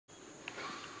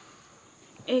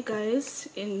Hey guys,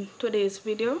 in today's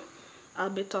video I'll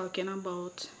be talking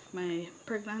about my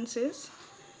pregnancies.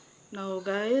 Now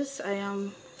guys, I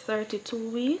am 32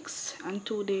 weeks and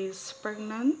 2 days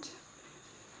pregnant.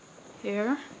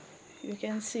 Here you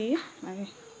can see my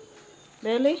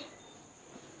belly.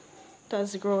 It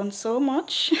has grown so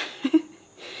much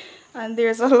and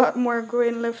there's a lot more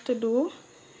growing left to do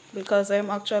because I'm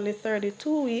actually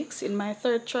 32 weeks in my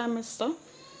 3rd trimester.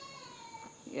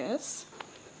 Yes.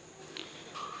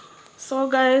 So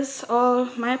guys, all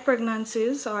my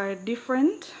pregnancies are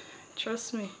different,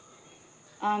 trust me,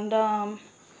 and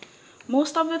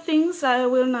most of the things I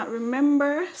will not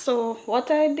remember. So what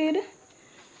I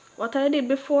did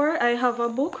before, I have a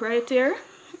book right here.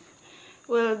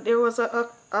 Well, there was a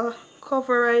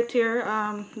cover right here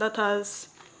that has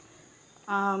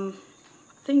I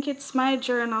think it's my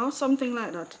journal, something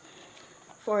like that,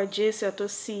 for Jacia to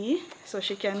see so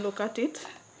she can look at it.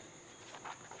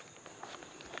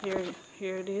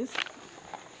 Here it is.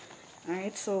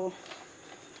 Alright, so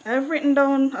I've written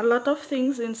down a lot of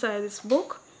things inside this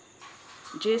book.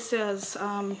 Jacia's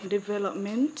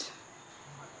development,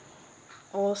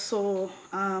 also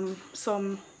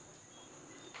some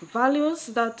values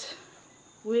that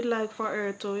we'd like for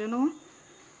her to, you know,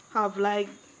 have, like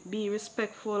be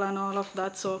respectful and all of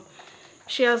that. So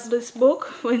she has this book.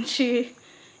 When she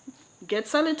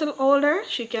gets a little older,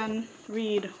 she can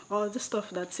read all the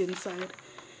stuff that's inside.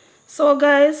 So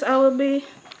guys, I will be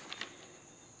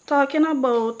talking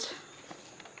about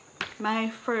my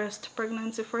first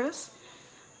pregnancy first,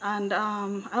 and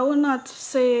I will not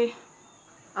say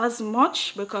as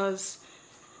much because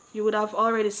you would have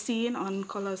already seen on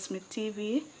Color Smith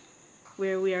TV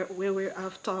where we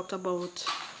have talked about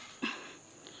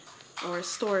our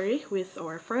story with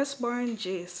our firstborn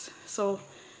Jace. So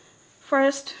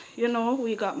first, you know,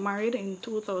 we got married in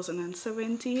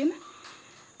 2017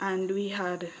 and we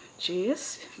had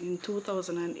Jace in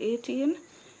 2018,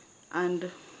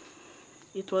 and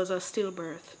it was a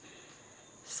stillbirth.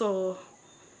 So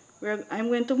I'm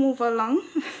going to move along.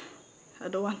 I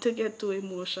don't want to get too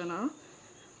emotional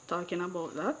talking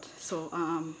about that. So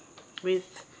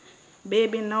with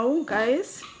baby now,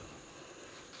 guys,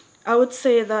 I would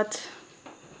say that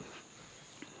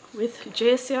with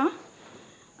Jacia,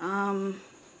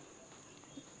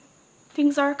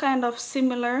 things are kind of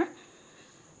similar.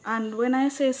 And when I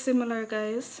say similar,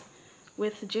 guys,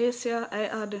 with Jacia, I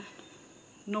had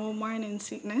no morning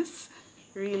sickness,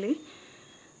 really.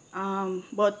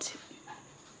 But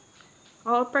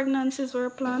all pregnancies were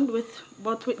planned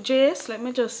but with Jace, let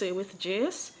me just say with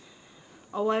Jace,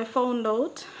 how I found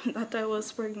out that I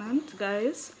was pregnant,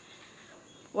 guys.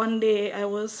 One day I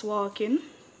was walking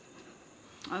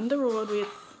on the road with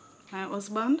my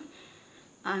husband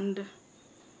and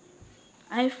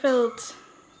I felt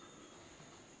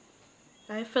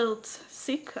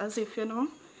sick, as if, you know,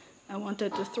 I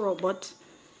wanted to throw, but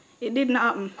it didn't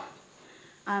happen.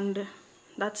 And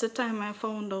that's the time I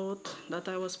found out that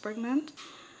I was pregnant.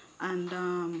 And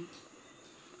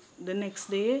the next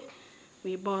day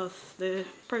we bought the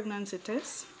pregnancy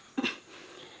test.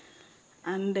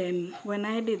 And then when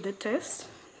I did the test,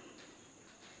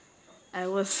 I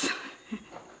was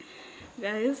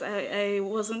guys, I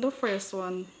wasn't the first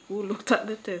one who looked at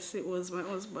the test. It was my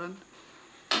husband,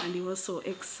 and he was so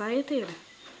excited.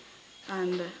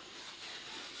 And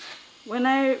when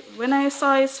I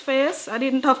saw his face, I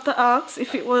didn't have to ask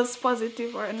if it was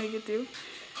positive or negative.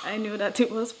 I knew that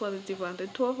it was positive, and the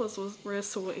two of us were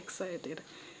so excited.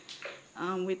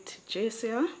 With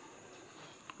Jacia.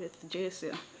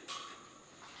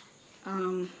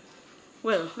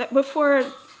 Well, before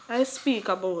I speak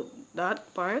about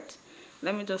that part,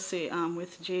 let me just say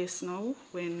with Jace now,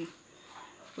 when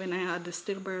I had the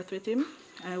stillbirth with him,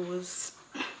 I was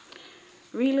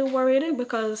really worried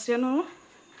because, you know,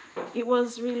 it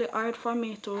was really hard for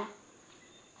me to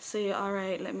say, all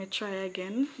right, let me try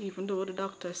again, even though the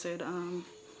doctor said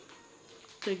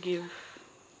to give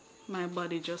my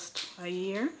body just a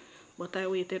year, but I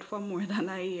waited for more than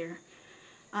a year.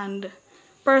 And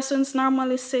persons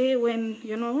normally say when,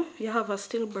 you know, you have a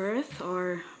stillbirth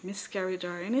or miscarriage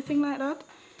or anything like that,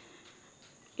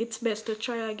 it's best to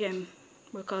try again,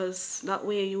 because that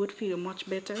way you would feel much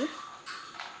better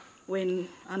when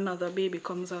another baby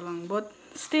comes along. But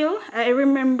still, I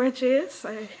remember Jace.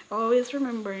 I always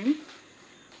remember him.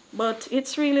 But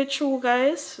it's really true,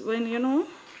 guys, when, you know,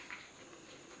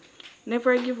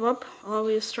 never give up,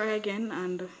 always try again,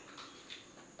 and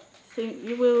think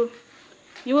you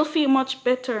will feel much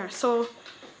better. So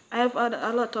I've had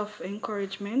a lot of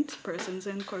encouragement. Persons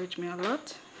encourage me a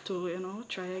lot to, you know,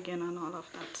 try again and all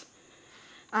of that.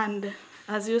 And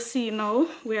as you see now,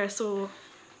 we are so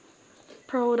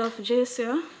proud of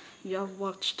Jacia. You have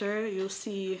watched her, you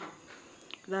see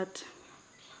that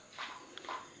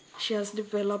she has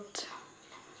developed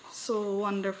so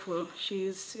wonderful.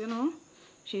 She's, you know,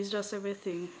 she's just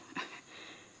everything.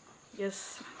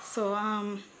 Yes, so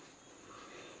I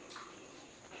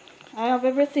have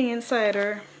everything inside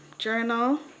her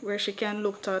journal where she can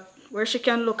look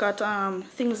at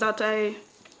things that I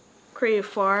crave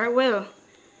for. Well,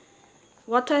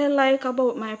 what I like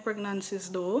about my pregnancies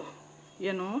though,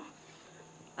 you know,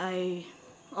 I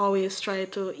always try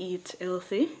to eat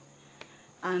healthy,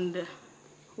 and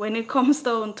when it comes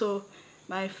down to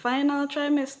my final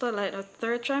trimester, like the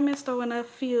third trimester, when I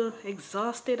feel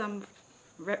exhausted, I'm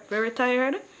very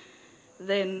tired,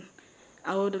 then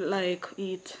I would like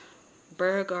eat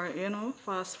burger, you know,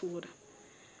 fast food.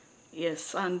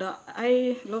 Yes, and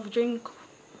I love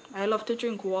to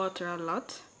drink water a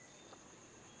lot.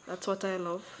 That's what I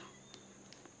love.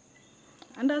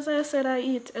 And as I said, I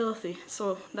eat healthy,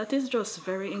 so that is just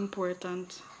very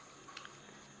important.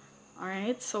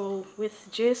 Alright, so with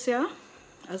Jacia,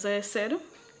 as I said,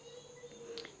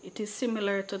 it is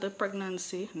similar to the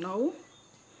pregnancy now.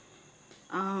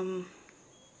 I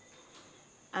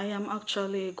am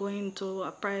actually going to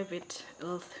a private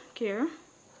health care,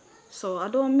 so I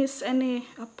don't miss any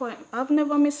I've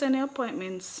never missed any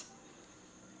appointments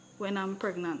when I'm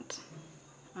pregnant,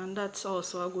 and that's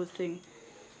also a good thing.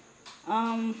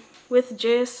 With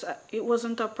Jace, it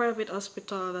wasn't a private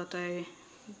hospital that I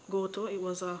go to, it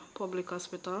was a public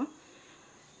hospital.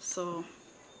 So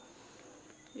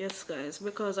yes guys,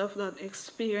 because of that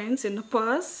experience in the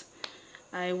past,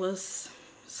 I was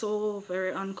so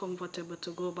very uncomfortable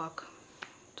to go back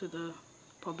to the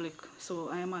public, so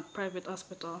I am at private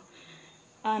hospital.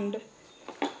 And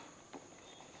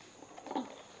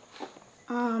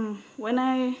when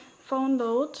I found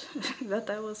out that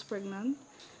I was pregnant,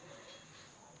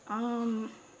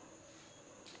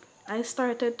 I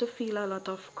started to feel a lot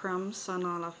of cramps and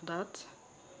all of that.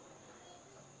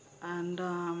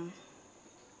 And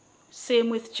same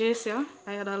with Jacia,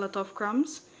 I had a lot of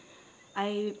cramps.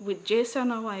 With Jacia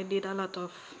now, I did a lot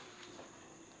of,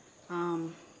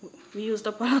 we used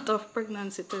up a lot of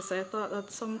pregnancy tests. I thought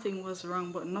that something was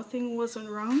wrong, but nothing wasn't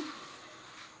wrong.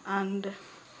 And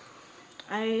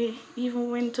I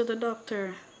even went to the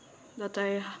doctor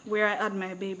where I had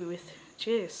my baby with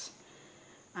Jace,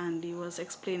 and he was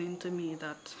explaining to me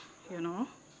that, you know,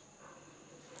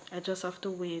 I just have to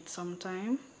wait some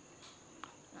time,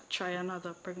 try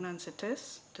another pregnancy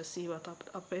test to see what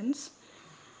happens,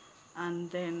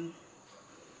 and then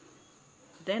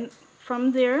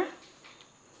from there,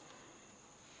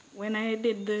 when I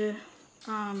did the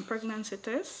pregnancy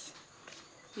test,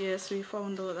 yes, we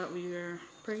found out that we were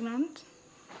pregnant,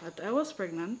 that I was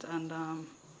pregnant, and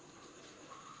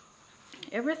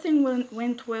everything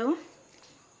went well.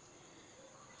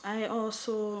 I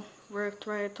also worked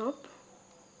right up,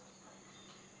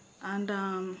 and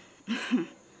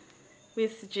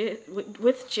with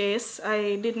Jace,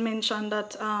 I did mention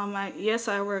that yes,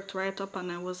 I worked right up,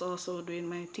 and I was also doing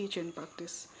my teaching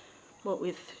practice. But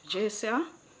with Jace,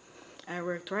 I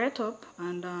worked right up,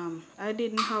 and I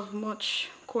didn't have much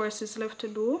courses left to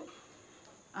do,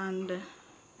 and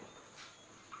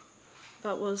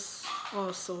that was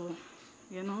also,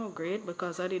 you know, great,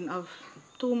 because I didn't have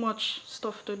too much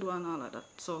stuff to do and all of that.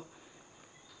 So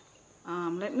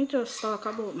let me just talk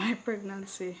about my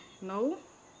pregnancy now.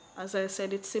 As I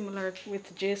said, it's similar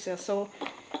with Jacia. So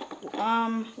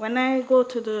when I go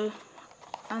to the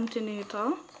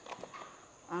antenatal,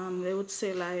 they would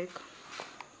say like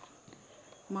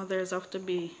mothers have to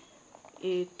be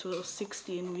 8 to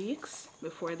 16 weeks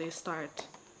before they start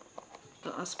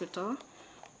the hospital.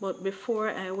 But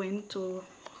before, I went to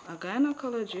a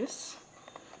gynecologist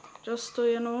just to,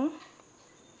 you know,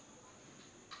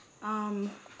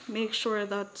 make sure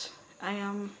that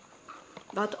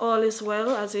that all is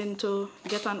well, as in to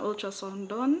get an ultrasound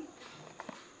done,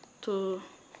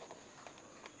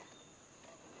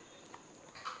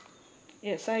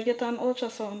 yes, I get an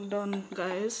ultrasound done,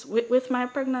 guys. With my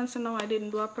pregnancy now, I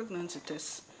didn't do a pregnancy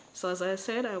test. So as I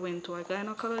said, I went to a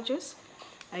gynecologist,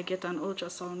 I get an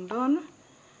ultrasound done,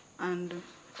 and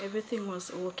everything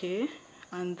was okay.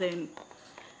 And then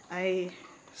I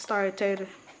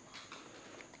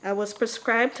was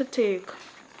prescribed to take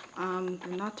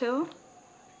Natel.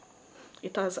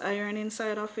 It has iron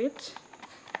inside of it,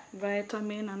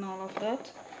 vitamin and all of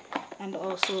that, and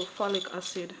also folic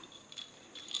acid.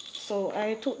 So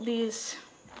I took these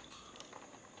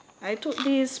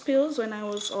pills when I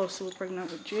was also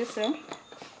pregnant with Jace.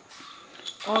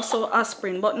 Also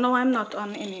aspirin, but now I'm not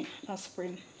on any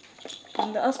aspirin.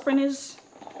 And the aspirin is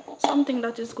something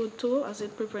that is good too, as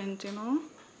it prevents, you know,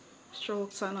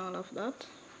 strokes and all of that.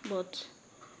 But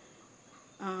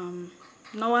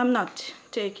now I'm not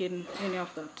taking any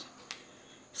of that.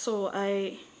 So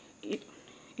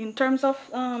in terms of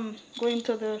going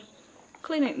to the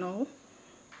clinic now,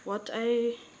 what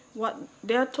they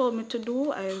had told me to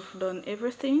do, I've done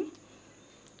everything,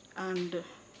 and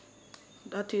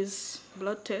that is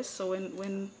blood tests. So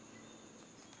when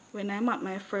I'm at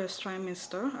my first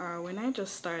trimester, or when I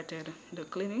just started the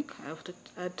clinic, I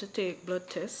had to take blood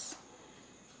tests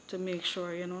to make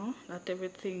sure, you know, that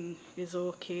everything is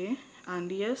okay.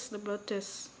 And yes, the blood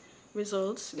test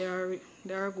results, they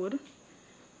are good.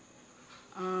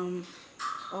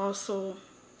 Also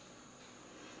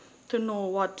to know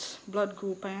what blood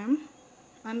group I am,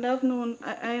 and I've known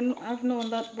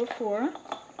that before,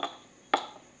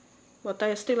 but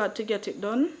I still had to get it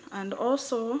done. And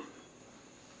also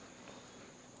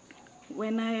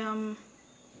when I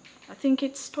think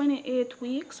it's 28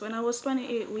 weeks, when I was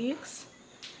 28 weeks,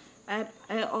 I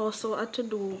also had to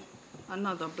do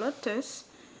another blood test,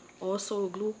 also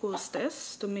glucose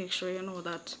test, to make sure, you know,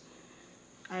 that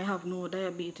I have no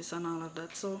diabetes and all of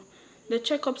that. So the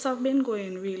checkups have been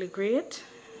going really great,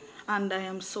 and I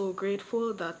am so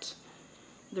grateful that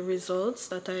the results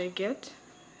that I get,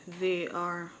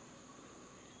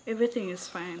 everything is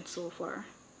fine so far.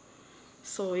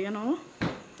 So, you know,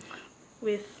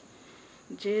 with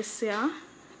Jace,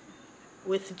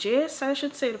 I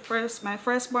should say, my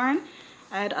firstborn,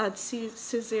 I had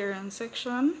cesarean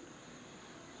section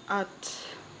at,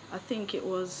 I think it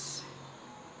was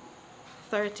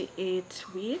 38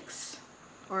 weeks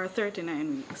or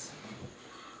 39 weeks.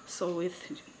 So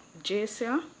with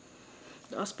Jace,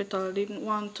 the hospital didn't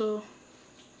want to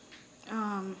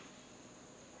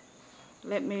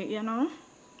let me, you know,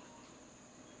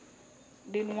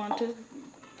 didn't want to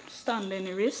stand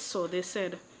any risk. So they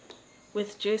said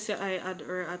with Jace, I had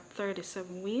her at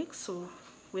 37 weeks. So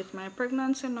with my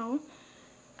pregnancy now,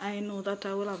 I know that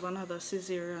I will have another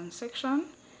cesarean section,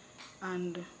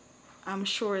 and I'm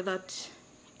sure that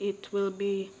it will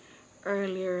be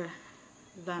earlier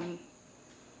than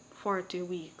 40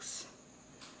 weeks.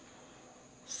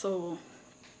 So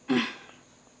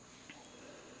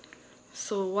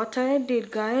what I did,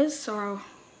 guys, or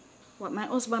what my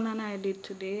husband and I did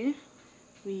today,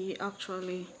 we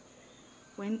actually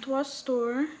went to a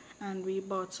store and we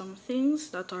bought some things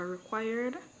that are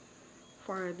required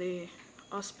for the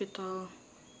hospital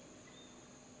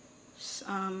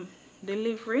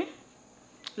delivery,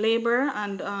 labor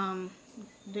and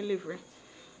delivery.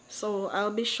 So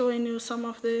I'll be showing you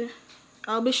the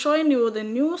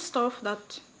new stuff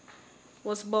that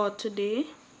was bought today.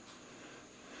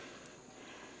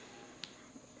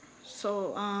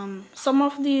 So some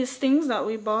of these things that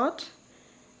we bought,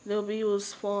 they will be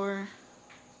used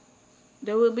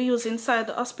inside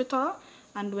the hospital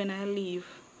and when I leave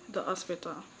the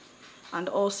hospital. And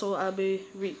also I'll be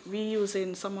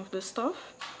reusing some of the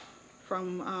stuff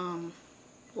from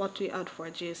what we had for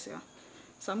Jace.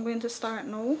 So I'm going to start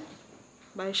now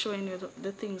by showing you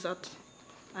the things that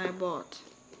I bought.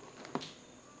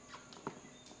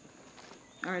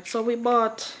 Alright, so we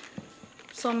bought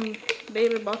some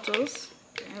baby bottles.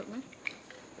 Can you help me?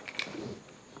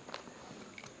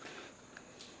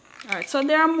 Alright, so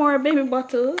there are more baby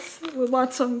bottles. We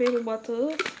bought some baby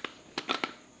bottles.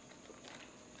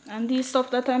 And these stuff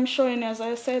that I'm showing, as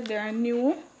I said, they are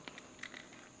new.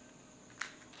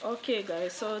 Okay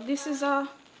guys, so this is a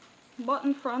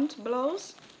button front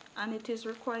blouse, and it is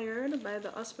required by the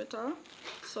hospital.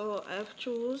 So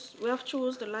we have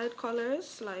choose the light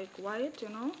colors like white, you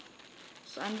know.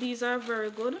 So, and these are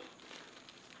very good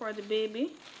for the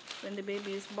baby when the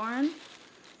baby is born.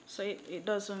 So it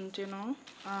doesn't, you know,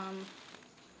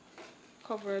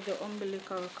 cover the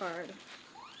umbilical cord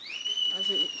as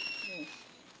it is.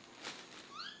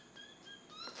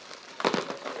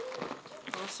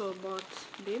 Also bought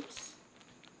bibs,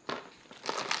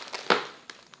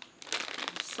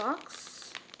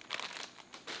 socks,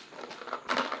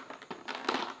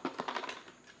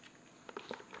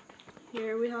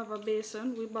 here we have a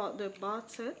basin. We bought the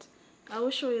bath set. I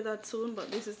will show you that soon, but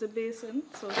this is the basin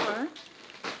so far.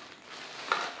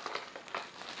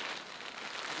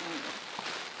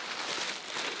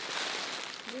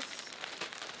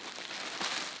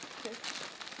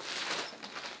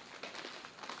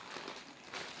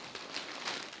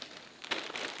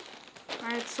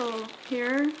 Alright, so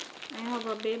here I have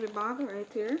a baby bag right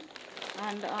here,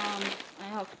 and I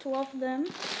have two of them.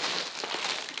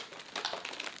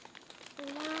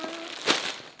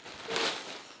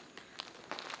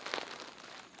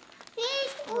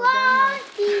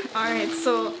 Alright,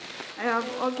 so I have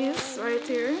Huggies right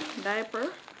here,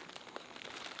 diaper.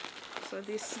 So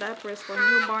this diaper is for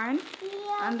newborn.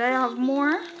 And I have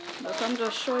more, but I'm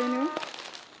just showing you.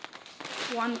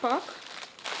 One pack.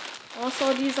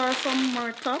 Also, these are some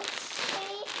more tops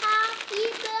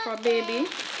for baby.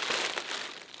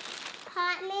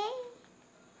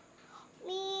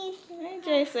 Hey,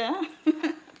 Jason.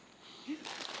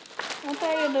 What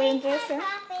are you doing, Jason?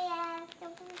 Alright,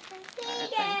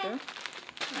 thank you.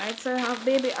 Alright, so I have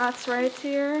baby hats right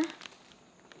here.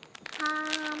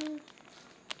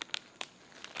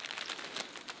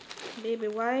 Baby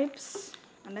wipes.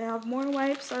 And I have more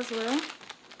wipes as well.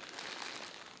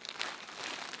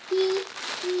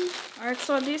 Alright,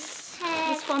 so this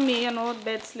is for me, you know,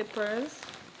 bed slippers.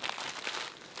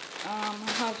 I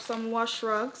have some wash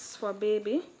rugs for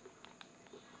baby.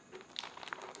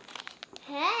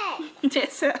 Hey!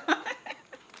 Jesse.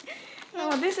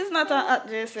 No, this is not a hat,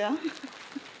 Jesse.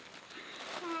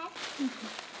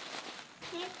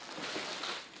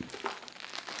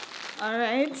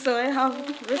 Alright, so I have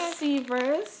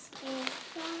receivers.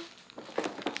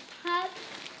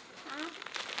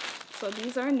 So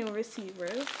these are new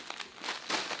receivers.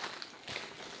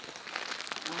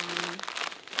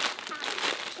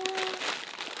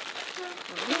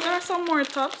 These are some more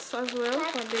tops as well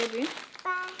for baby.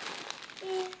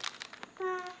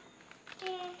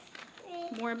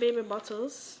 More baby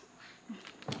bottles.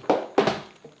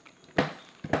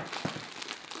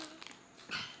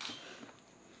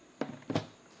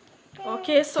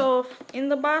 Okay, so in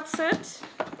the bath set,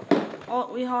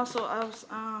 we also have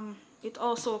it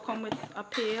also comes with a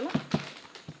pail.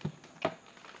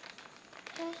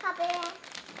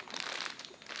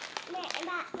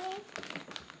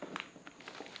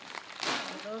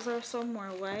 Those are some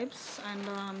more wipes,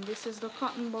 and this is the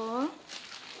cotton ball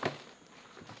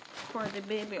for the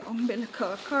baby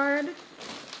umbilical cord.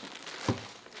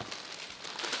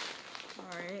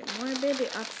 Alright, more baby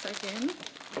hats again.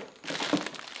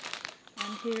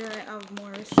 And here I have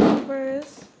more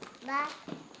receivers.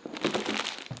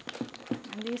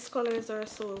 And these colors are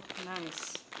so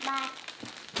nice.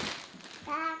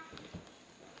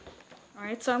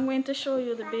 Alright, so I'm going to show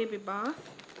you the baby bath.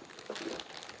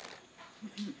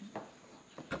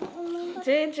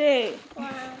 JJ!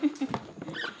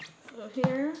 So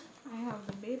here I have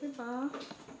the baby bath.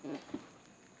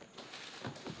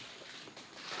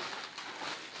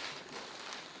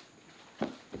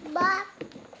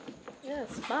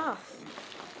 Yes, bath.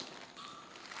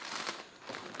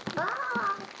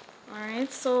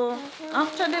 Alright, so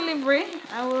after delivery,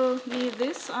 I will need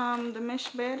this, the mesh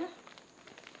bed.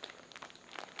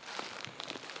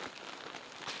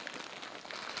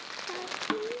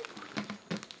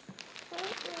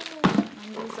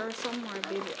 And these are some more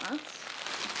baby hats.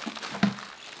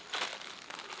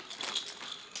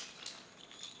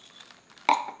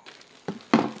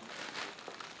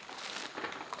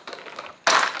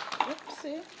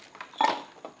 Oopsie.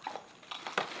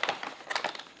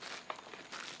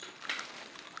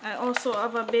 I also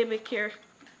have a baby care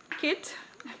kit.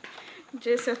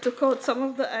 Jason took out some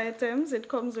of the items. It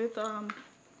comes with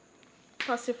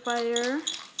pacifier,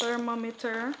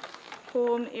 thermometer,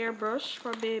 comb, airbrush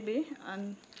for baby,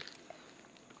 and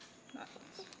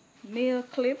nail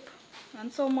clip,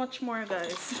 and so much more,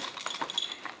 guys.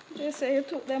 Jason, you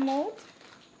took them out.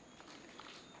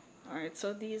 Alright,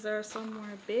 so these are some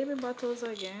more baby bottles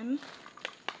again,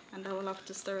 and I will have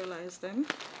to sterilize them.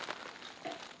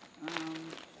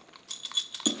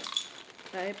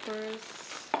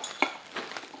 Diapers.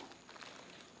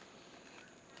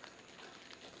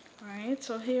 Alright,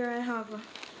 so here I have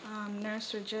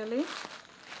nursery jelly,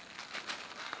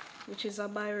 which is a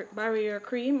barrier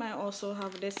cream. I also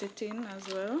have Desitin as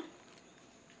well.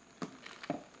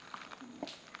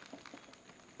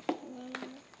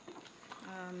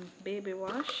 Baby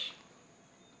wash.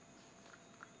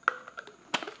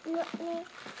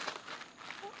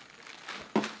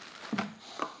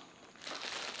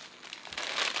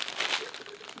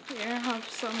 Here I have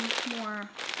some more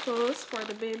clothes for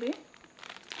the baby.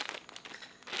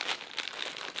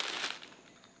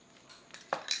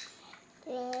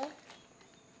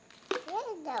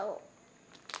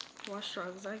 Wash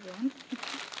rugs again.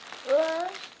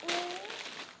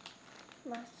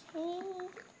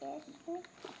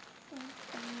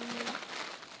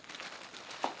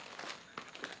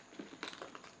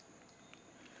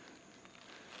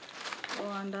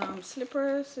 Oh, and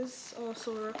slippers is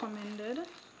also recommended.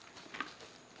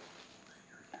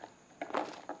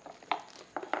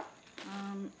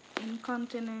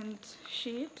 Incontinent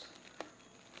sheet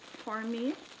for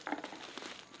me.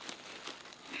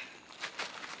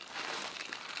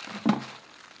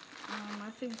 I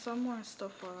think some more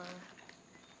stuff are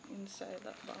inside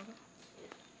that bag.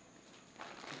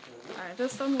 Alright,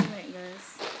 just a moment,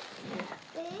 guys.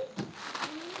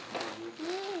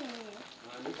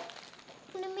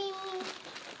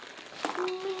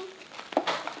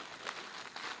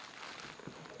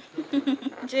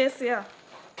 Jessia.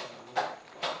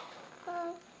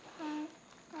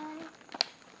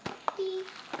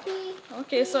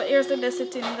 Okay, so here's the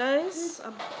Desitin, guys.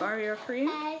 A barrier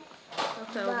cream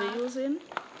that I'll be using.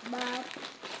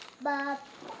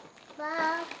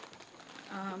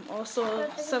 Also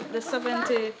the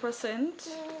 70%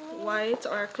 white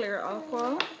or clear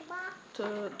alcohol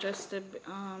to just the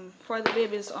for the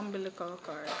baby's umbilical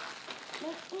cord.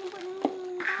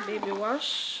 Baby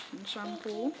wash and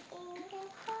shampoo.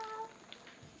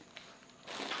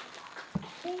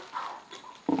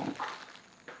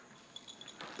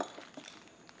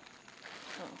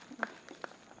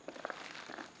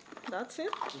 That's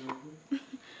it.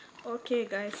 Okay,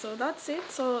 guys, so that's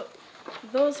it. So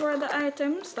those were the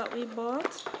items that we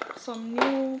bought, some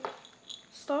new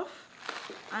stuff,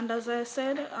 and as I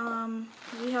said,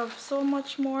 we have so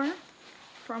much more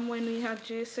from when we had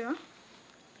Jessia,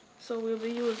 so we'll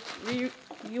be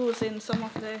reusing some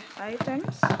of the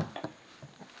items,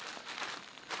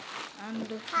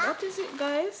 and that is it,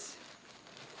 guys.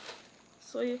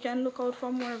 So you can look out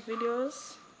for more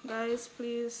videos, guys.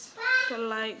 Please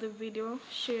like the video,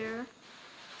 share,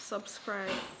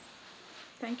 subscribe.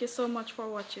 Thank you so much for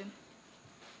watching.